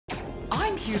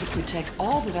I'm here to protect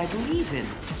all that I believe in.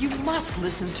 You must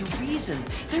listen to reason.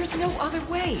 There's no other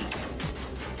way.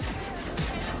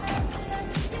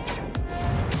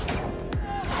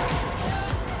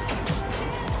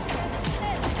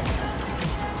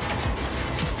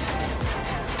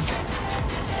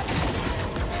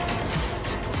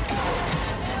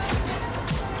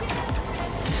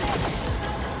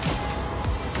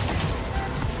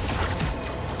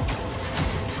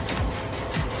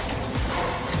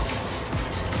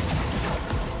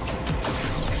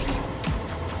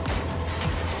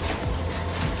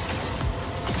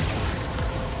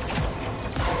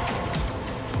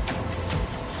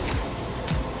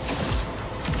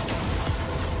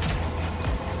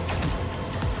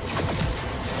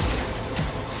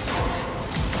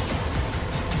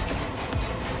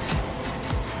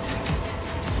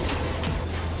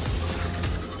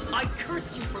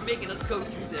 Making us go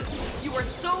through this. You are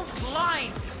so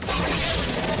blind, so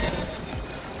arrogant.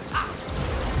 Ah.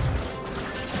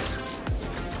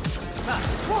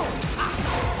 Whoa. Ah.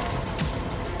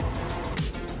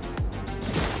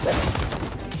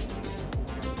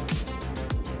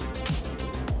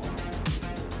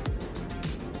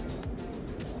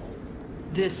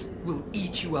 This will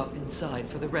eat you up inside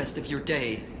for the rest of your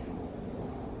days.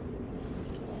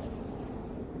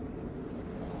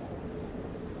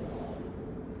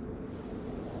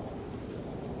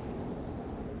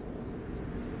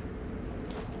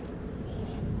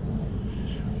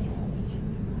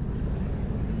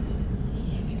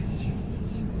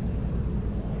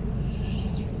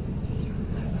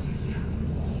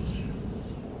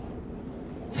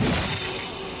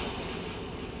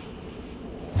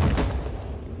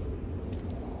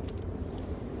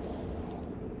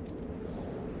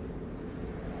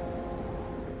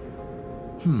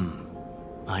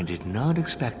 I did not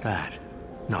expect that.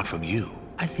 Not from you.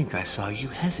 I think I saw you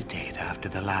hesitate after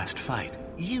the last fight.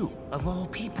 You, of all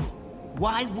people.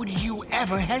 Why would you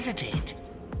ever hesitate?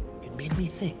 It made me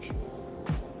think.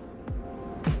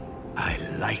 I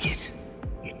like it.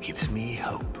 It gives me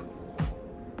hope.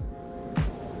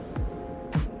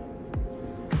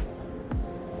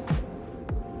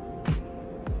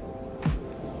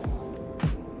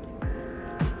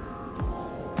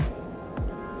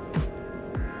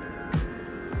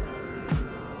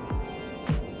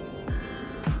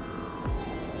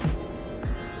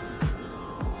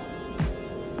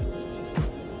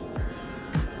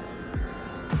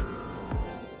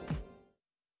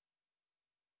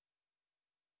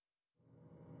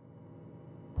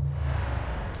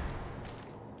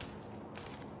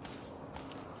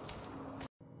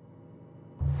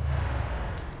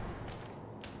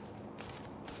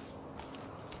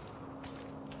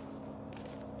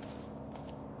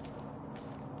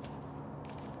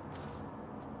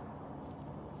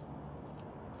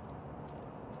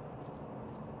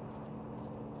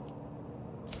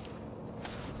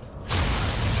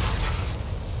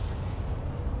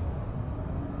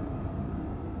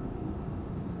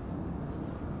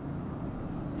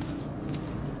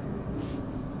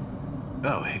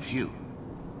 Oh, it's you.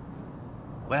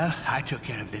 Well, I took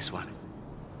care of this one.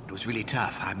 It was really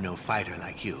tough. I'm no fighter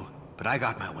like you, but I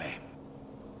got my way.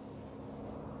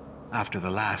 After the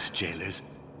last jailers,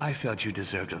 I felt you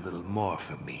deserved a little more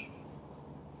from me.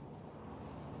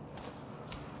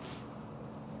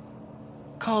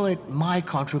 Call it my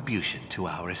contribution to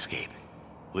our escape.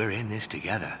 We're in this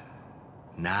together.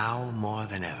 Now more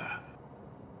than ever.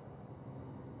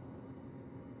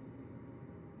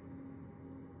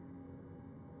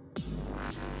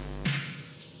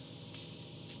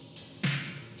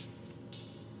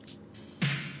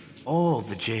 All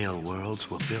the jail worlds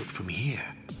were built from here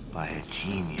by a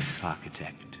genius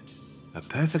architect. A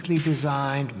perfectly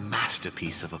designed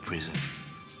masterpiece of a prison.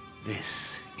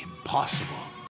 This impossible